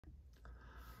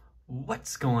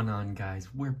What's going on, guys?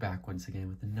 We're back once again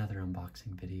with another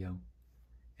unboxing video.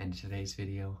 And today's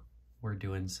video, we're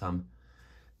doing some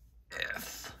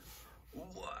F1.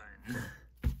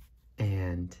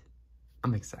 And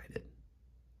I'm excited.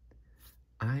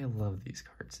 I love these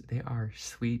cards. They are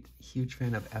sweet. Huge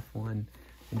fan of F1,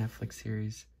 the Netflix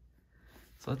series.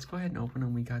 So let's go ahead and open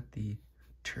them. We got the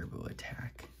Turbo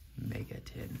Attax Mega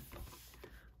Tin,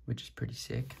 which is pretty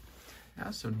sick. I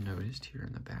also noticed here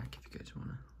in the back, if you guys want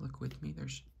to look with me,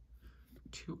 there's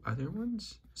two other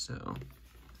ones. So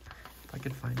if I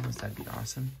could find those, that'd be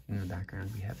awesome. In the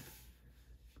background, we have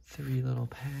 3 little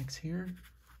packs here.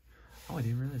 Oh, I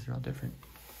didn't realize they're all different.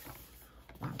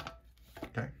 Wow.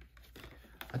 Okay.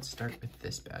 Let's start with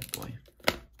this bad boy.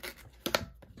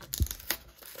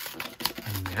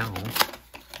 And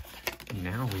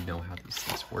now we know how these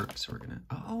things work. So we're gonna,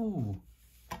 oh,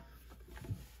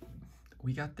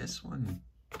 we got this one.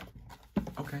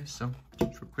 Okay, so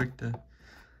just real quick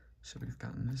so we've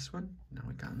gotten this one. Now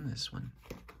we've gotten this one.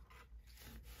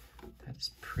 That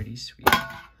is pretty sweet.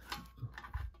 Ooh,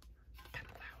 kind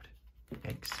of loud.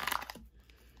 Eggs.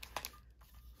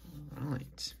 All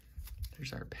right,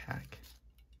 there's our pack.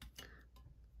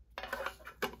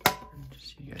 And just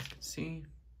so you guys can see,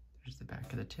 there's the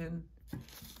back of the tin.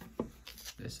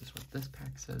 This is what this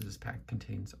pack says. This pack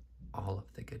contains all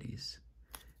of the goodies.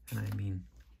 And I mean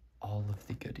all of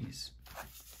the goodies.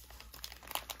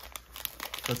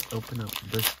 Let's open up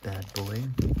this bad boy.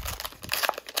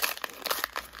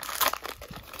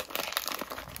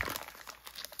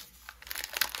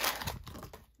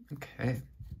 Okay.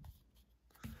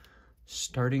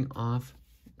 Starting off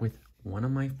with one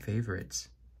of my favorites,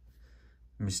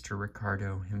 Mr.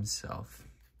 Riccardo himself,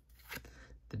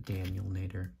 the Daniel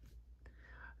Nader.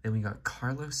 Then we got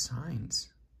Carlos Sainz.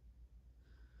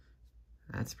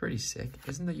 That's pretty sick.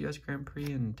 Isn't the US Grand Prix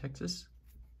in Texas?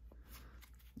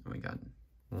 And we got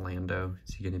Lando.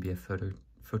 Is he going to be a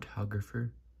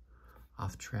photographer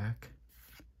off track?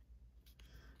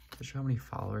 Not sure how many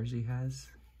followers he has.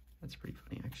 That's pretty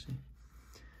funny, actually.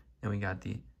 Then we got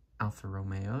the Alfa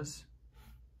Romeos.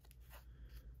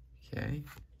 Okay.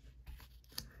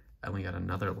 And we got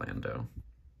another Lando.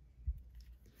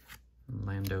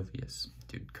 Lando Vias.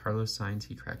 Dude, Carlos Sainz,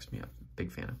 he cracks me up.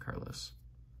 Big fan of Carlos.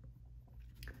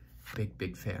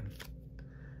 Big fan.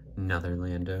 Another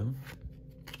Lando.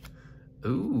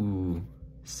 Ooh,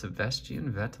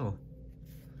 Sebastian Vettel.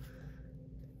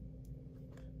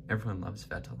 Everyone loves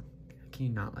Vettel. How can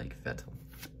you not like Vettel?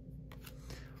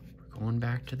 We're going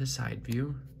back to the side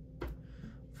view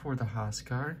for the Haas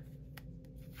car.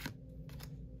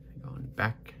 Going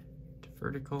back to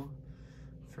vertical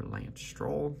for Lance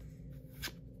Stroll.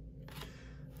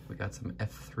 We got some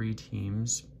F3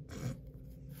 teams.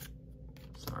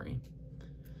 Sorry.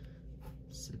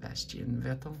 Sebastian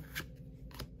Vettel.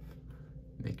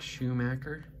 Mick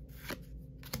Schumacher.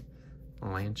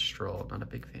 Lance Stroll. Not a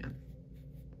big fan.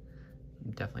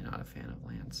 I'm definitely not a fan of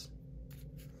Lance.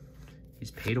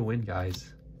 He's pay to win,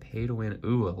 guys. Pay to win.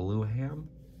 Ooh, a Lewham.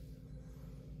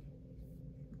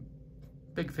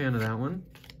 Big fan of that one.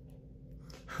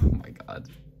 Oh my god.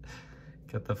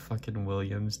 Got the fucking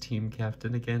Williams team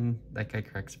captain again. That guy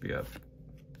cracks me up.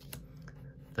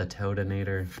 The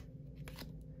Toadinator,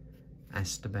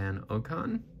 Esteban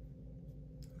Ocon.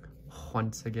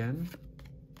 Once again,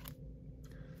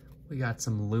 we got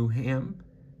some Lewis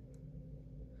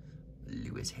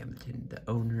Hamilton, the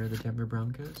owner of the Denver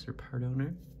Broncos, or part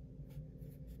owner.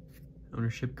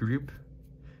 Ownership group,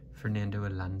 Fernando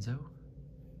Alonso.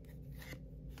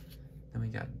 Then we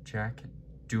got Jack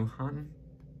Doohan.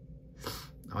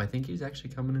 Oh, I think he's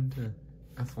actually coming into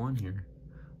F1 here.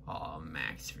 Oh,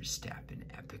 Max Verstappen,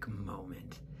 epic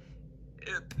moment.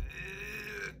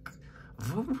 Epic.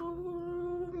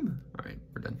 Vroom. All right,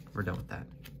 we're done. We're done with that.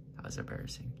 That was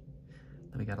embarrassing.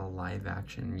 Then we got a live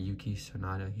action Yuki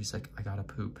Tsunoda. He's like, I gotta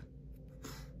poop.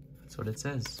 That's what it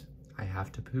says. I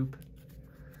have to poop.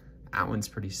 That one's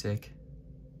pretty sick.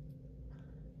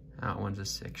 That one's a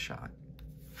sick shot.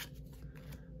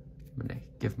 I'm gonna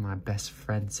give my best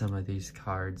friend some of these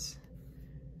cards.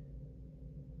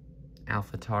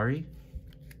 AlphaTauri,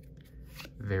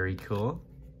 very cool.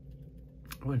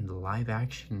 Oh, and live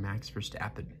action Max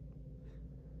Verstappen.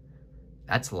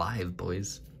 That's live,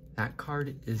 boys. That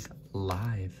card is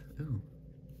live. Ooh.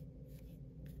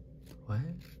 What?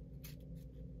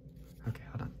 Okay,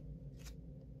 hold on.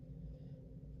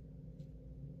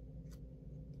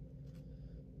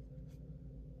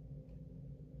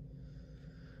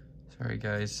 Sorry,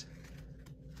 guys.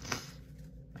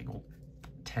 Like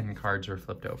 10 cards were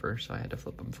flipped over, so I had to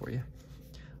flip them for you.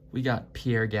 We got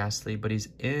Pierre Gasly, but he's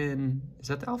in... Is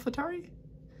that the AlphaTauri?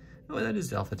 Oh, that is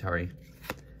the AlphaTauri.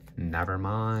 Never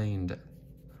mind.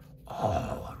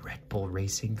 Oh, a Red Bull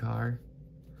racing car.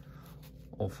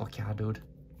 Oh, fuck yeah, dude.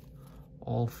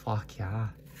 Oh, fuck yeah.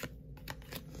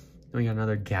 Then we got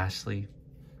another Gasly.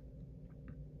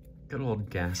 Good old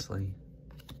Gasly.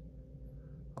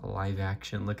 A live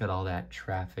action. Look at all that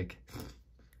traffic.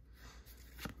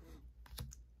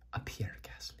 A Pierre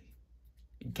Gasly.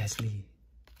 Gasly.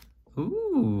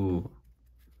 Ooh.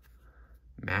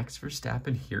 Max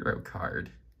Verstappen hero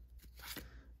card.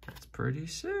 That's pretty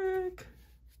sick.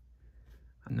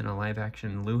 And then a live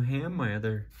action Luham, my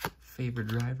other favorite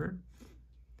driver.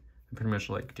 I pretty much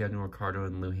like Daniel Riccardo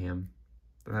and Luham.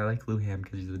 But I like Luham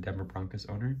because he's the Denver Broncos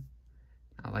owner.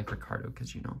 I like Riccardo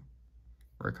because, you know,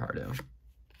 Riccardo.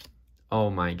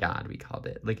 Oh my God, we called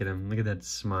it. Look at him. Look at that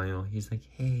smile. He's like,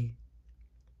 hey,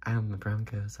 I'm the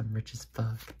Broncos. I'm rich as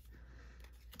fuck.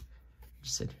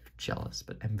 Just sitting here jealous,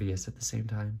 but envious at the same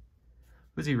time.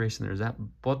 Who's he racing there? Is that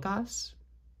Bottas?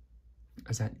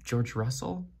 Is that George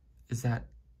Russell? Is that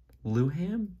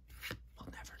Luham?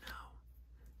 We'll never know.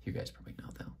 You guys probably know,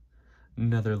 though.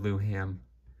 Another Luham.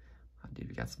 Oh, dude,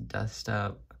 we got some dust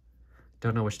up.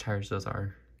 Don't know which tires those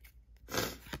are.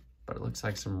 But it looks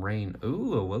like some rain.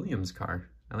 Ooh, a Williams car.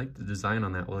 I like the design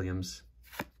on that Williams.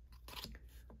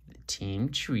 The team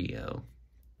trio.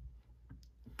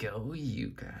 Go you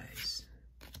guys.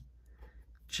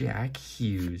 Jack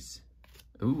Hughes.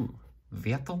 Ooh,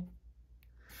 Vettel.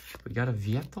 We got a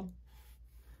Vettel.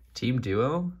 Team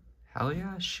duo. Hell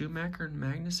yeah. Schumacher and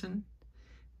Magnussen.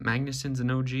 Magnussen's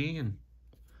an OG and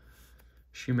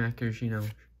Schumacher's, you know,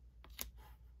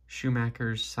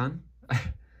 Schumacher's son.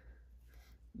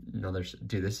 No,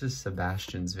 dude, this is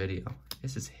Sebastian's video.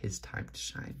 This is his time to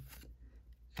shine.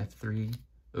 F3.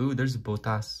 Ooh, there's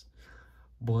Bottas.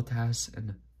 Bottas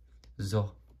and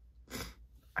Zo.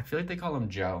 I feel like they call him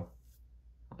Joe,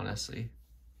 honestly.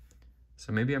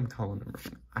 So maybe I'm calling him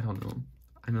wrong. I don't know.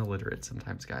 I'm illiterate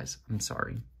sometimes, guys. I'm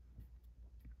sorry.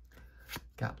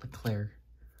 Got Leclerc.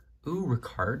 Ooh,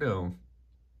 Riccardo.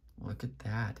 Look at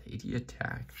that. 80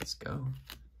 attack. Let's go.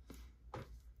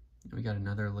 We got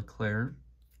another Leclerc.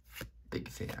 Big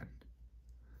fan.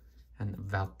 And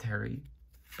Valtteri.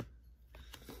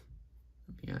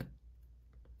 We got,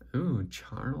 ooh,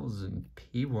 Charles and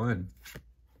P1.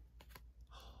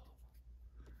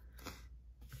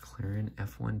 McLaren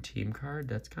F1 team card.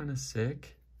 That's kind of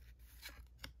sick.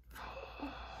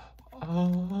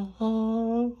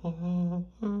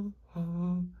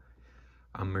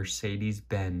 A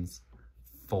Mercedes-Benz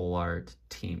full art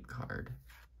team card.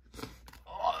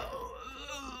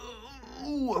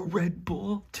 Oh, a Red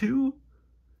Bull too.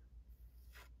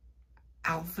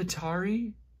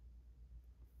 AlphaTauri.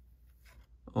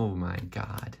 Oh my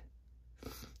God.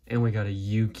 And we got a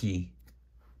Yuki.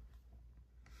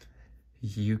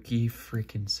 Yuki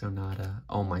freaking Sonata.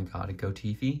 Oh my God, a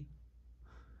Goatifi.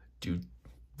 Dude,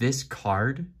 this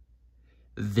card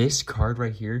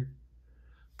right here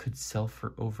could sell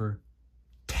for over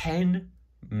 $10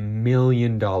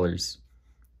 million. Let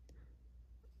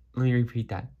me repeat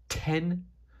that. $10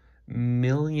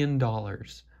 million.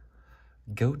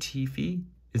 Goatifi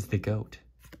is the GOAT.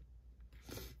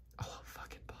 Oh,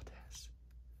 fucking Bottas.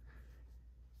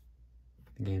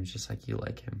 The game's just like you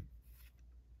like him.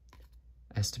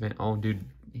 Estimate. Oh, dude,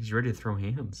 he's ready to throw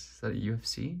hands. Is that a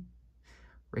UFC?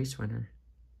 Race winner.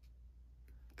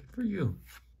 Good for you.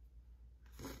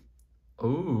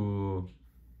 Oh,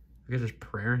 look at his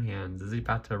prayer hands. Is he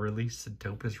about to release the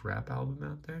dopest rap album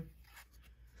out there?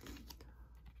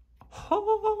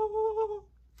 Oh,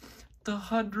 the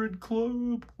 100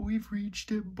 Club. We've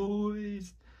reached it,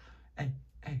 boys. Hey,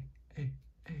 hey, hey,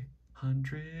 hey.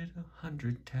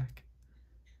 100 tech.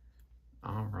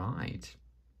 All right.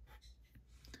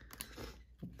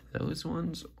 Those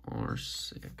ones are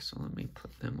sick, so let me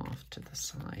put them off to the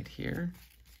side here.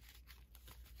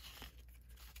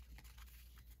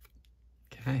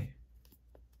 Okay.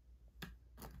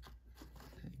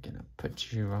 I'm gonna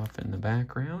put you off in the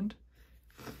background.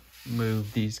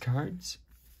 Move these cards.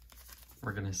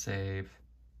 We're gonna save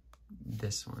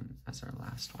this one as our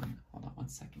last one. Hold on one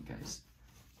second, guys.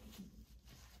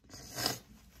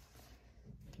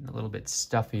 Getting a little bit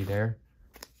stuffy there.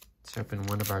 Let's open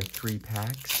one of our 3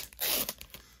 packs.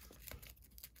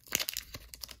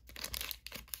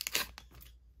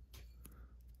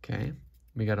 Okay,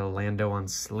 we got a Lando on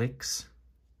slicks.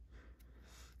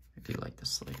 I do like the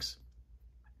slicks.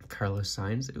 Carlos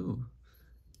Sainz. Ooh,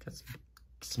 got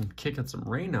some kick and some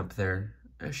rain up there.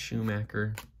 A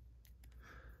Schumacher.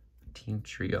 Team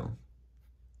trio.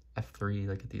 F3.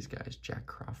 Look at these guys. Jack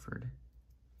Crawford.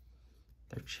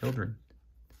 They're children.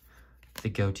 The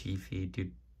Goatifi,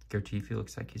 dude. Goatifi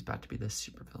looks like he's about to be the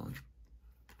supervillain.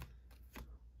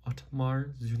 A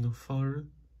Otmar Zunifar.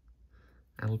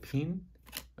 Alpine.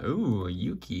 Oh,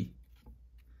 Yuki.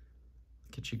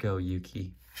 Look at you go,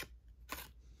 Yuki.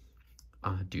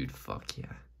 Ah, dude, fuck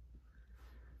yeah.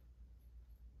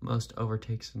 Most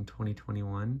overtakes in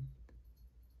 2021.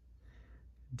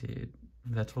 Dude,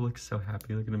 Vettel looks so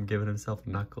happy. Look at him giving himself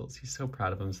knuckles. He's so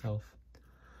proud of himself.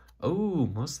 Oh,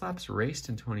 most laps raced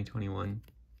in 2021.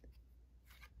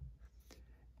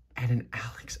 And an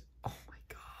Alex. Oh my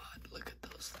god, look at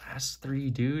those last three,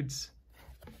 dudes.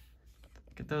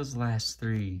 Look at those last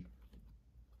three.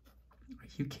 Are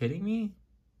you kidding me?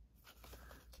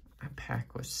 My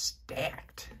pack was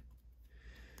stacked.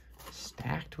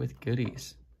 Stacked with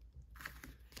goodies.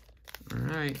 All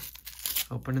right,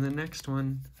 opening the next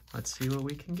one. Let's see what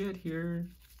we can get here.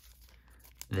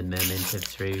 The moment of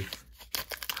truth.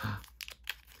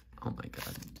 Oh my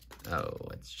god. Oh,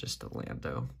 it's just a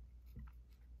Lando.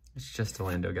 It's just a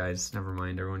Lando, guys. Never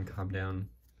mind, everyone calm down.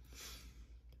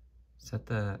 Is that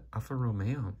the Alfa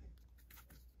Romeo?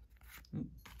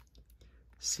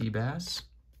 Seabass.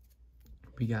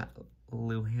 We got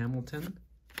Lou Hamilton.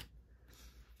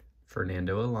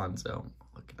 Fernando Alonso.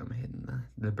 Look at him hitting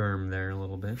the berm there a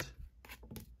little bit.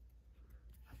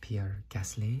 Pierre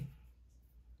Gasly.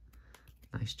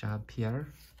 Nice job, Pierre.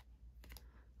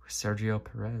 Sergio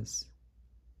Perez.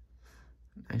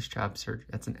 Nice job, Sergio.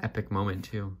 That's an epic moment,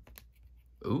 too.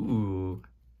 Ooh.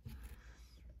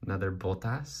 Another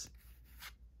Bottas.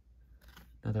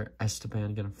 Another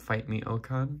Esteban gonna fight me,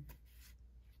 Ocon.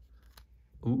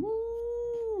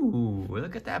 Ooh,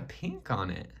 look at that pink on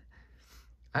it.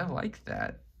 I like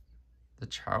that. The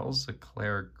Charles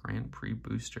Leclerc Grand Prix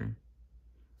booster.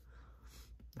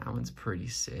 That one's pretty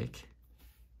sick.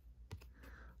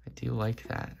 I do like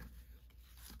that.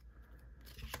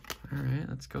 All right,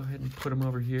 let's go ahead and put them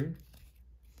over here.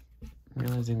 I'm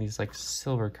realizing these like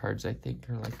silver cards, I think,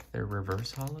 are like they're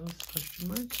reverse hollows, question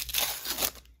mark.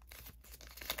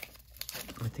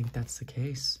 I think that's the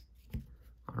case.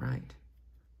 All right.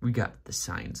 We got the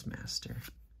Science Master.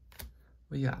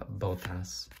 We got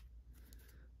Bottas.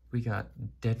 We got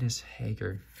Dennis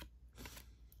Hager.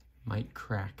 Mike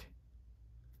Crack.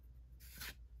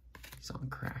 He's on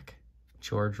crack.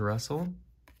 George Russell.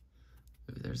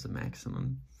 Ooh, there's the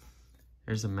maximum.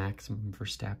 There's a maximum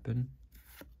Verstappen.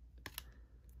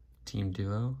 Team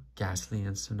duo. Gasly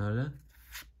and Tsunoda.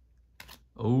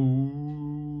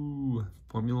 Oh,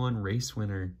 Formula One race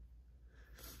winner.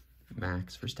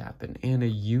 Max Verstappen. And a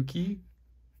Yuki.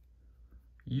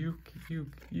 Yuki.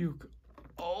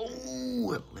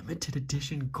 Oh, a limited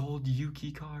edition gold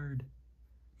Yuki card.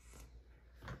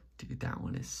 Dude, that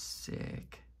one is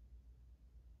sick.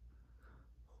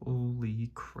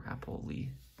 Holy crapoly.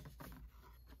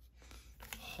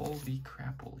 Holy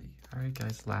crapoly. All right,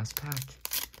 guys, last pack.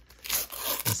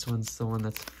 This one's the one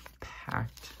that's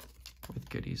packed with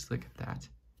goodies. Look at that.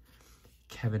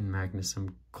 Kevin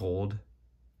Magnussen gold.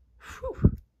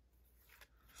 Whew.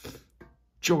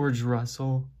 George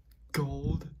Russell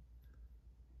gold.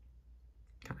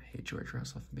 Kind of hate George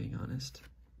Russell, if I'm being honest.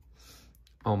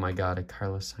 Oh my god, a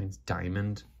Carlos Sainz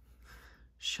diamond.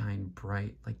 Shine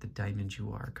bright like the diamond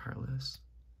you are, Carlos.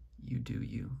 You do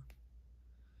you.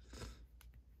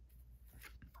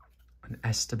 An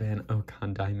Esteban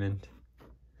Ocon diamond.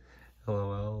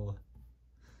 LOL.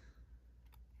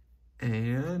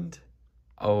 And,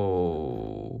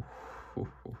 oh,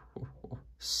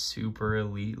 super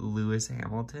elite Lewis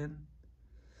Hamilton.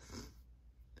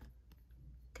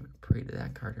 Gonna pray to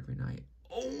that card every night.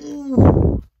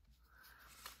 Oh,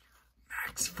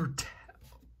 Max Verstappen.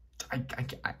 I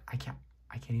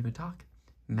can't even talk.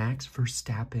 Max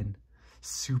Verstappen,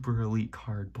 super elite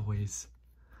card, boys.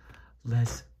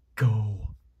 Let's go.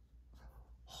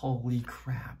 Holy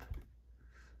crap.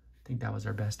 I think that was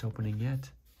our best opening yet.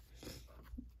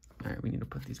 All right, we need to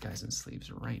put these guys in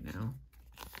sleeves right now.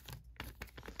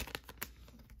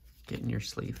 Get in your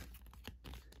sleeve.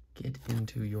 Get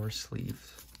into your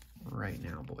sleeve right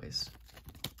now, boys.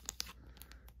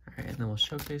 All right, and then we'll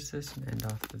showcase this and end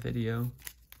off the video.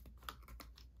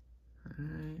 All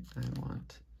right, I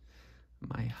want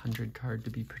my 100 card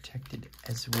to be protected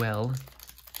as well.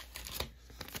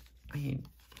 I ain't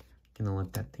gonna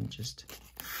let that thing just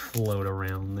float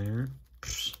around there.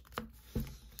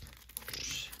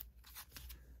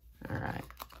 All right,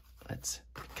 let's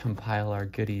compile our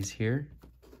goodies here.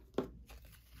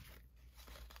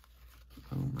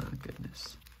 Oh my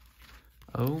goodness.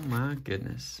 Oh my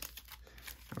goodness.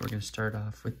 We're gonna start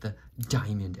off with the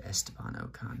Diamond Esteban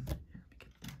Ocon. Here, let me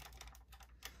get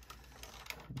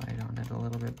the light on it a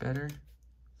little bit better.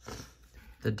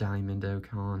 The Diamond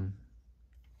Ocon.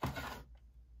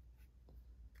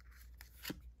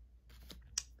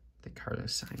 The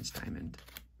Carlos Sainz Diamond.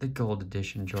 The Gold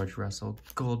Edition George Russell.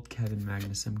 Gold Kevin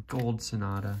Magnussen. Gold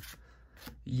Sonata.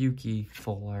 Yuki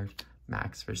Full Art.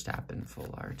 Max Verstappen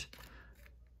Full Art.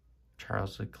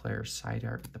 Charles Leclerc side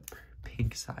art with the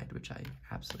pink side, which I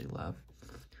absolutely love.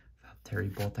 Terry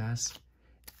Bottas.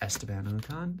 Esteban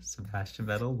Ocon. Sebastian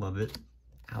Vettel, love it.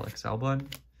 Alex Albon.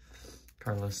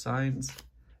 Carlos Sainz.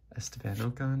 Esteban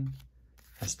Ocon.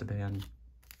 Esteban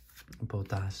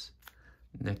Bottas.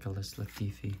 Nicholas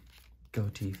Latifi.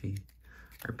 Goatifi.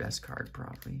 Our best card,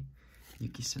 probably.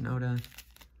 Yuki Tsunoda.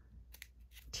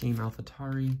 Team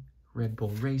AlphaTauri. Red Bull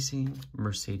Racing.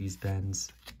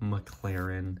 Mercedes-Benz.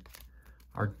 McLaren.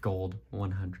 Our gold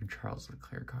 100 Charles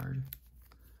Leclerc card.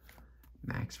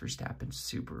 Max Verstappen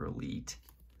Super Elite.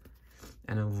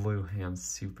 And a Luhan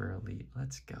Super Elite.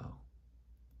 Let's go.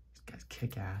 These guys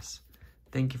kick ass.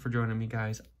 Thank you for joining me,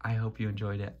 guys. I hope you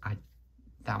enjoyed it.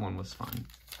 That one was fun.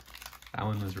 That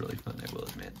one was really fun, I will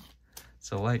admit.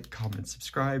 So like, comment,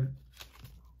 subscribe.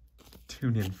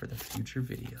 Tune in for the future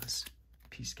videos.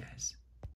 Peace, guys.